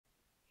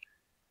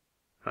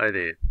Hi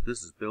there,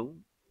 this is Bill,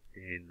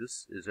 and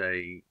this is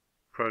a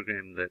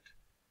program that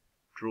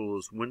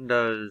draws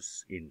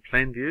windows in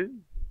plan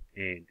view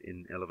and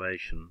in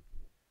elevation.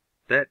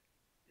 That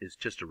is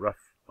just a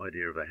rough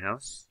idea of a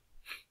house.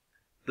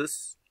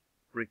 This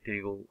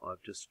rectangle,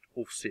 I've just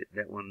offset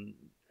that one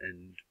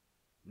and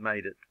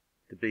made it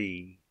to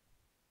be,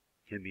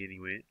 can be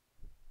anywhere,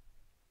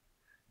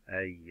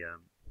 a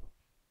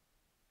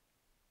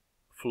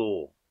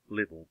floor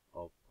level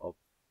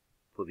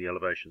for the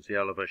elevations. The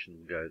elevation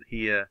will go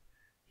here,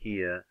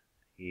 here,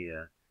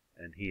 here,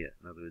 and here.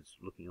 In other words,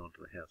 looking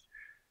onto the house.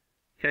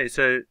 Okay,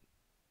 so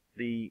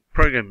the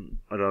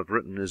program that I've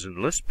written is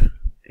in Lisp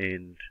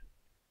and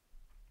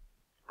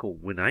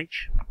called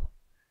WinH.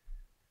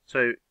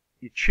 So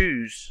you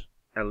choose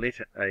a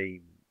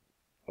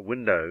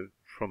window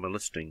from a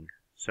listing.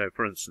 So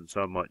for instance,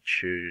 I might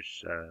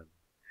choose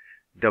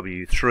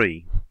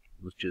W3,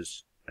 which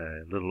is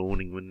a little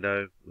awning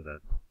window with a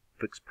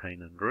fixed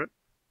pane under it.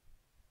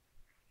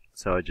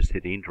 So I just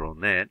hit enter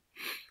on that.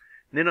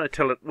 And then I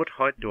tell it what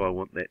height do I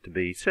want that to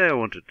be. Say I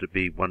want it to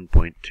be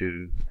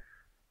 1.2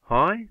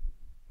 high.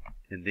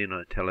 And then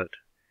I tell it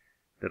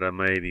that I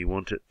maybe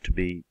want it to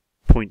be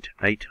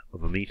 0.8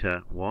 of a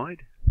meter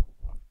wide.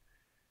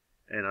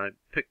 And I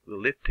pick the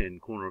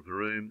left-hand corner of the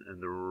room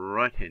and the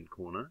right-hand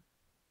corner.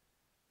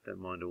 Don't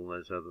mind all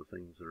those other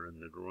things that are in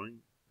the drawing.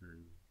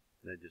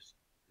 They're just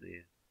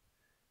there.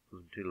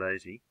 I'm too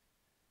lazy.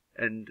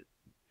 And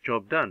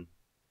job done.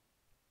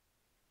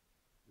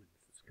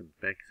 This comes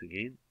back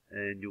again,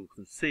 and you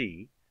can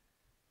see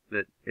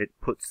that it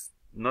puts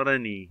not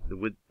only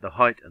the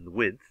height and the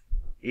width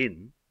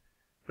in,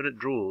 but it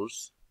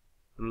draws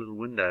a little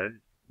window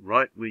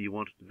right where you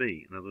want it to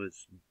be. In other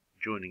words,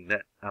 joining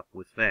that up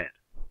with that.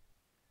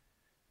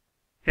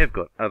 Have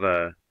got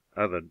other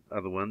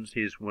ones.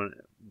 Here's one.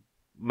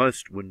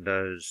 Most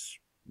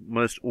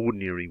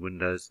ordinary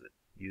windows that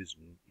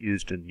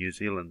used in New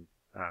Zealand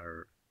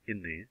are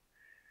in there.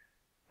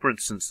 For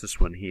instance, this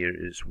one here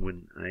is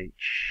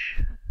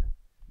WinH.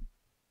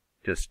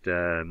 Just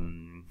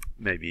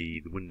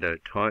maybe the window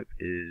type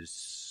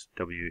is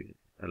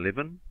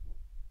W11,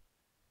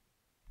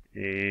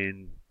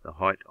 and the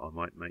height I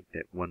might make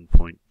that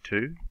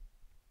 1.2,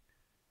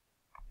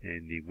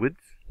 and the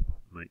width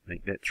I might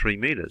make that 3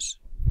 meters.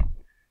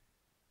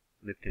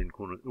 Left-hand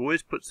corner, it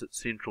always puts it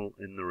central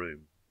in the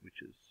room,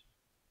 which is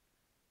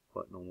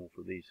quite normal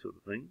for these sort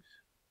of things.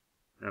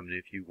 I mean,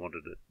 if you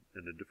wanted it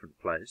in a different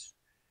place,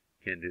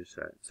 you can do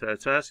so. So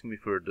it's asking me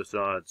for a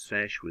desired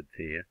sash width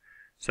here.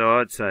 So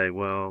I'd say,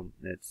 well,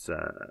 that's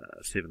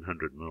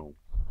 700 mil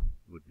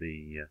would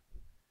be a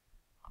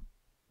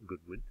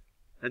good width.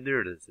 And there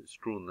it is. It's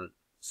drawn the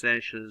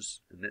sashes,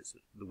 and that's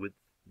the width.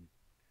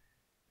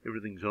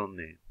 Everything's on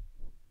there.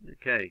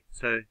 Okay,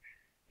 so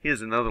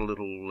here's another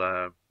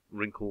little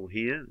wrinkle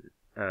here.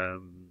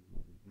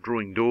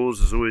 Drawing doors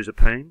is always a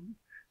pain.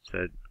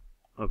 So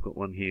I've got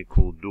one here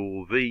called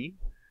Door V.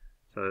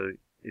 So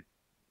it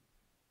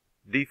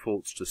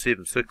defaults to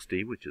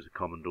 760, which is a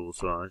common door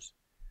size.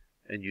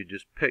 And you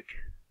just pick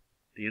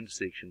the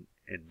intersection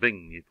and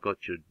bing, you've got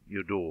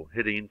your door.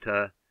 Hit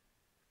enter,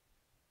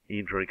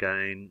 enter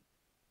again.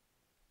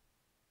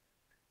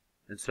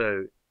 And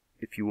so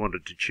if you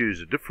wanted to choose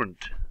a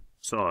different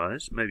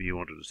size, maybe you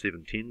wanted a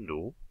 710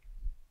 door,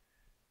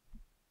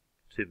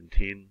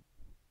 710,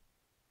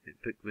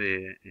 and pick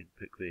there and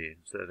pick there.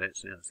 So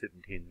that's now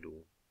 710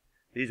 door.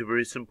 These are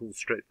very simple,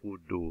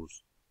 straightforward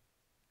doors.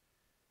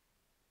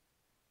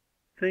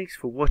 Thanks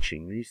for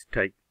watching. These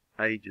take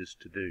ages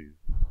to do.